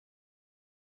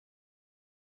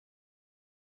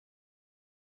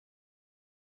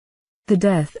The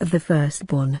death of the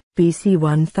firstborn, BC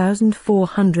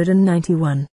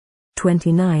 1491.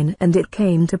 29 And it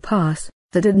came to pass,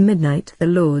 that at midnight the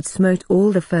Lord smote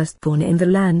all the firstborn in the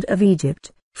land of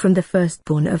Egypt, from the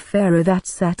firstborn of Pharaoh that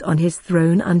sat on his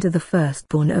throne unto the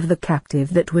firstborn of the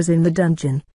captive that was in the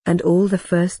dungeon, and all the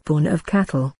firstborn of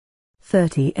cattle.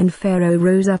 30 And Pharaoh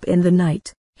rose up in the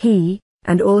night, he,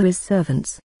 and all his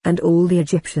servants, and all the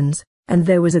Egyptians, and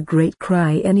there was a great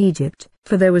cry in Egypt,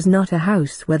 for there was not a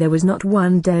house where there was not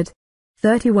one dead.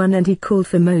 31 And he called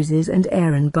for Moses and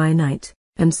Aaron by night,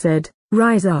 and said,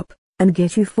 Rise up, and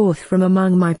get you forth from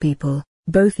among my people,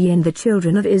 both ye and the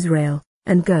children of Israel,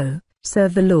 and go,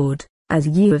 serve the Lord, as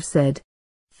ye have said.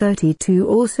 32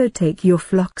 Also take your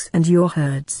flocks and your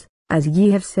herds, as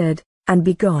ye have said, and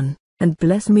be gone, and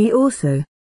bless me also.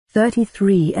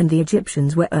 33 And the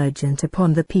Egyptians were urgent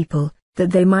upon the people,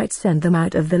 that they might send them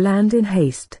out of the land in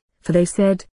haste, for they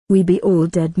said, We be all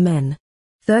dead men.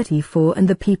 34 And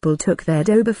the people took their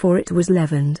dough before it was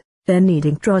leavened, their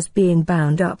kneading troughs being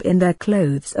bound up in their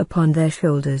clothes upon their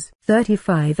shoulders.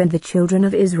 35 And the children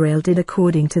of Israel did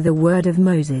according to the word of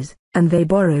Moses, and they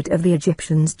borrowed of the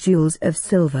Egyptians jewels of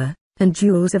silver, and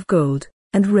jewels of gold,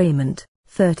 and raiment.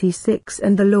 36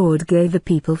 And the Lord gave the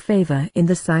people favor in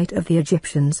the sight of the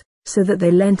Egyptians, so that they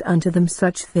lent unto them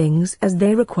such things as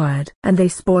they required, and they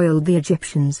spoiled the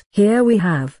Egyptians. Here we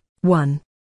have, 1.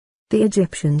 The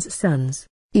Egyptians' sons,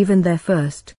 even their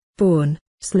first-born,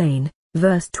 slain.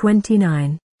 Verse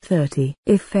 29, 30.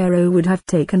 If Pharaoh would have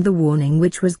taken the warning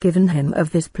which was given him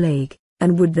of this plague,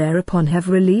 and would thereupon have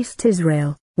released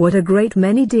Israel, what a great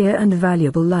many dear and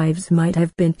valuable lives might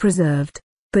have been preserved.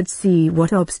 But see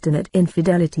what obstinate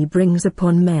infidelity brings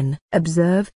upon men.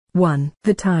 Observe, 1.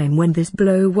 The time when this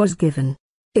blow was given.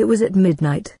 It was at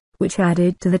midnight, which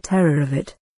added to the terror of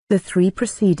it. The 3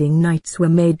 preceding nights were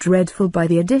made dreadful by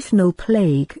the additional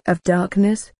plague of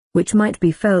darkness, which might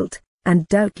be felt, and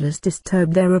doubtless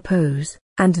disturbed their repose.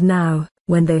 And now,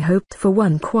 when they hoped for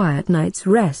one quiet night's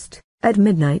rest, at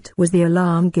midnight was the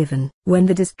alarm given. When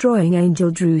the destroying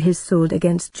angel drew his sword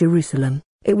against Jerusalem,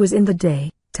 it was in the day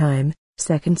time,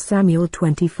 2 Samuel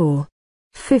 24.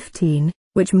 15,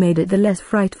 which made it the less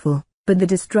frightful, but the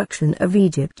destruction of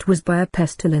Egypt was by a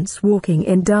pestilence walking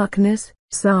in darkness,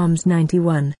 Psalms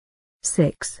 91.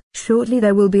 6. Shortly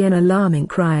there will be an alarming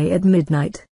cry at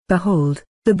midnight, Behold,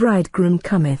 the bridegroom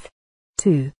cometh.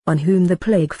 2. On whom the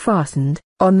plague fastened,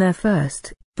 on their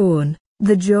first-born,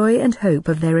 the joy and hope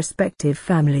of their respective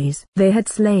families. They had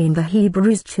slain the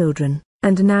Hebrews' children,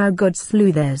 and now God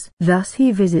slew theirs. Thus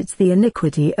he visits the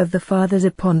iniquity of the fathers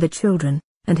upon the children,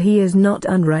 and he is not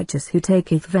unrighteous who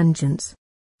taketh vengeance.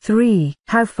 3.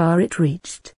 How far it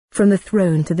reached, from the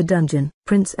throne to the dungeon.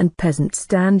 Prince and peasant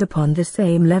stand upon the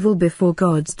same level before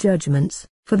God's judgments,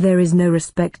 for there is no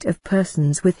respect of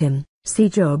persons with him. See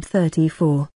Job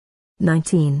 34.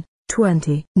 19,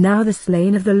 20. Now the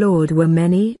slain of the Lord were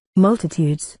many,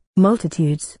 multitudes,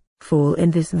 fall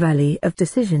in this valley of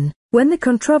decision, when the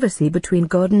controversy between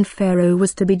God and Pharaoh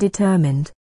was to be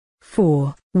determined.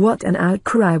 4. What an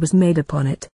outcry was made upon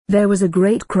it! There was a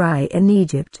great cry in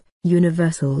Egypt,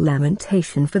 universal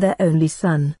lamentation for their only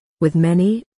son, with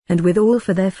many, and with all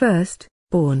for their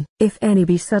first-born. If any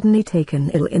be suddenly taken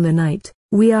ill in the night,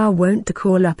 we are wont to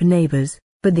call up neighbors,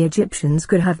 but the Egyptians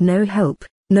could have no help,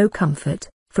 no comfort,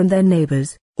 from their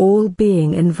neighbors, all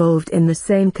being involved in the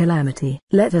same calamity.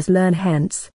 Let us learn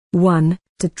hence, 1.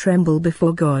 To tremble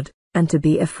before God, and to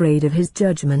be afraid of his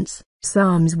judgments.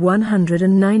 Psalms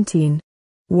 119.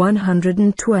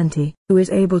 120. Who is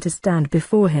able to stand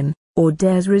before him, or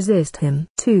dares resist him?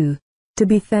 2. To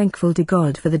be thankful to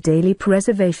God for the daily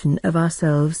preservation of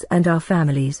ourselves and our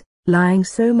families, lying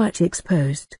so much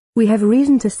exposed. We have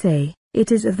reason to say,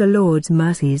 it is of the Lord's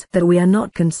mercies that we are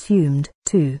not consumed.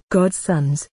 2. God's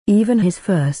sons, even his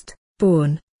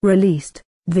first-born, released.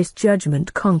 This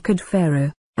judgment conquered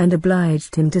Pharaoh, and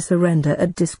obliged him to surrender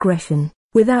at discretion,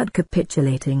 without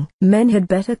capitulating. Men had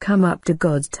better come up to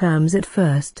God's terms at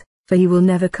first, for he will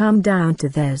never come down to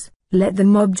theirs, let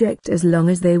them object as long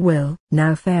as they will.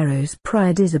 Now Pharaoh's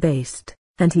pride is abased,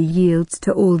 and he yields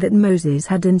to all that Moses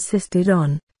had insisted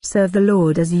on. Serve the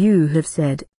Lord as you have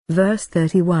said. Verse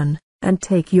 31. And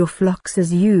take your flocks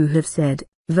as you have said.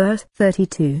 Verse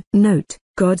 32. Note,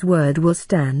 God's word will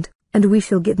stand, and we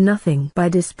shall get nothing by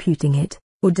disputing it,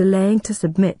 or delaying to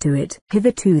submit to it.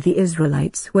 Hitherto the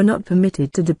Israelites were not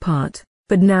permitted to depart,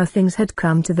 but now things had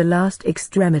come to the last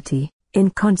extremity,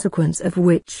 in consequence of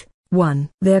which, 1.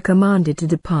 They are commanded to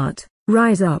depart.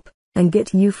 Rise up, and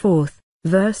get you forth.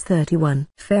 Verse 31.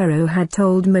 Pharaoh had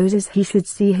told Moses he should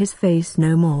see his face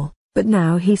no more, but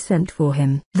now he sent for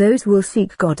him. Those will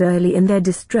seek God early in their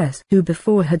distress who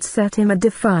before had set him at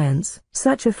defiance.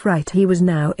 Such a fright he was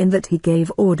now in that he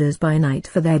gave orders by night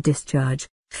for their discharge,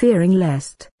 fearing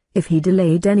lest, if he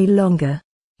delayed any longer,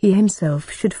 he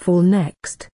himself should fall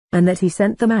next, and that he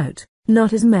sent them out,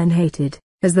 not as men hated,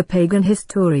 as the pagan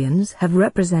historians have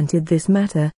represented this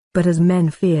matter, but as men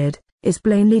feared, is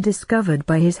plainly discovered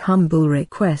by his humble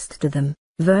request to them.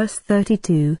 Verse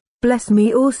 32, Bless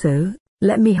me also,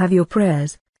 let me have your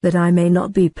prayers, that I may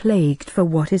not be plagued for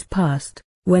what is past,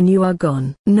 when you are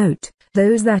gone. Note,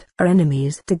 those that are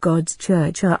enemies to God's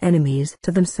church are enemies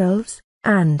to themselves,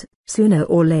 and, sooner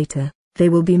or later, they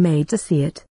will be made to see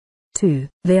it. 2.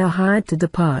 They are hired to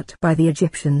depart by the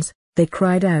Egyptians. They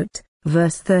cried out,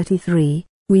 verse 33,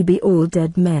 We be all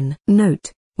dead men.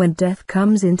 Note, when death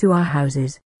comes into our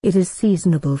houses, it is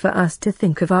seasonable for us to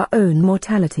think of our own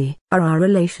mortality. Are our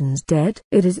relations dead?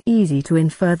 It is easy to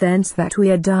infer thence that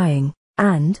we are dying,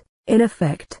 and, in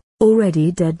effect,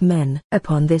 already dead men.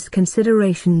 Upon this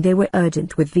consideration they were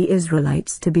urgent with the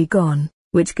Israelites to be gone,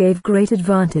 which gave great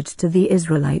advantage to the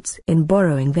Israelites in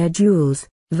borrowing their jewels.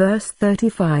 Verse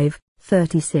 35,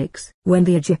 36. When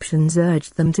the Egyptians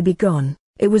urged them to be gone,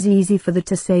 it was easy for them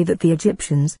to say that the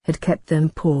Egyptians had kept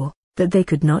them poor, that they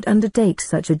could not undertake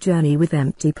such a journey with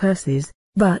empty purses,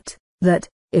 but, that,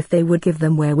 if they would give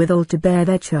them wherewithal to bear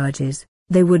their charges,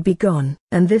 they would be gone.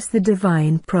 And this the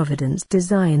divine providence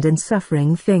designed in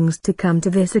suffering things to come to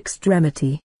this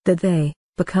extremity, that they,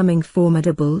 becoming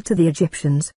formidable to the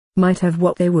Egyptians, might have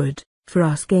what they would. For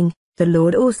asking, the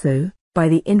Lord also, by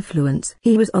the influence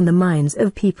he was on the minds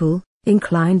of people,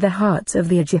 inclined the hearts of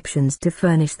the Egyptians to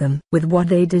furnish them with what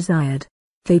they desired,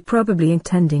 they probably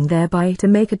intending thereby to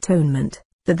make atonement,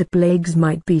 that the plagues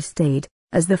might be stayed,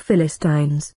 as the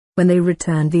Philistines, when they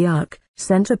returned the ark,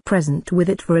 sent a present with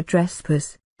it for a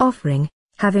trespass, offering,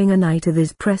 having a night of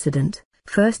his precedent.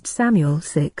 1 Samuel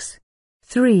 6.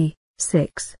 3,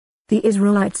 6. The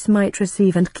Israelites might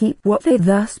receive and keep what they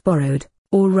thus borrowed,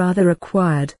 or rather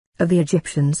acquired, of the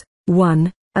Egyptians.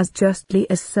 1. As justly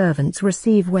as servants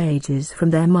receive wages from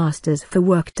their masters for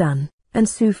work done, and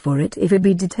sue for it if it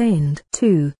be detained.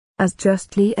 2. As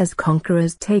justly as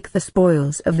conquerors take the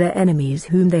spoils of their enemies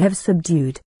whom they have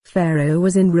subdued. Pharaoh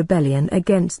was in rebellion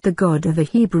against the God of the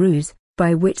Hebrews,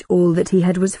 by which all that he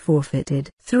had was forfeited.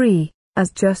 3.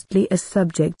 As justly as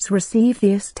subjects receive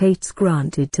the estates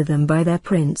granted to them by their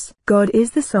prince. God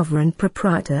is the sovereign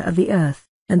proprietor of the earth,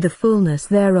 and the fullness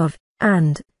thereof,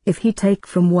 and, if he take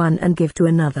from one and give to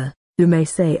another, who may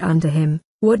say unto him,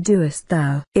 What doest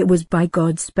thou? It was by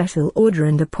God's special order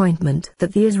and appointment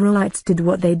that the Israelites did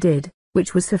what they did,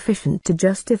 which was sufficient to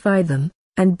justify them,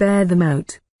 and bear them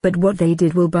out, but what they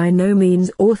did will by no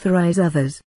means authorize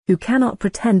others, who cannot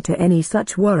pretend to any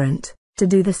such warrant, to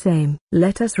do the same.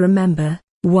 Let us remember,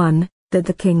 1. That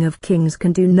the King of Kings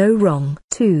can do no wrong.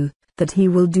 2. That he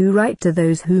will do right to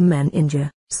those whom men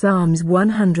injure. Psalms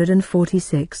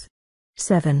 146.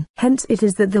 7. Hence it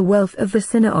is that the wealth of the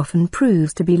sinner often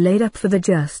proves to be laid up for the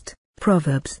just.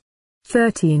 Proverbs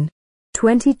 13.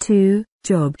 22,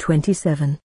 Job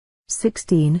 27.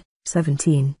 16,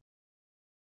 17.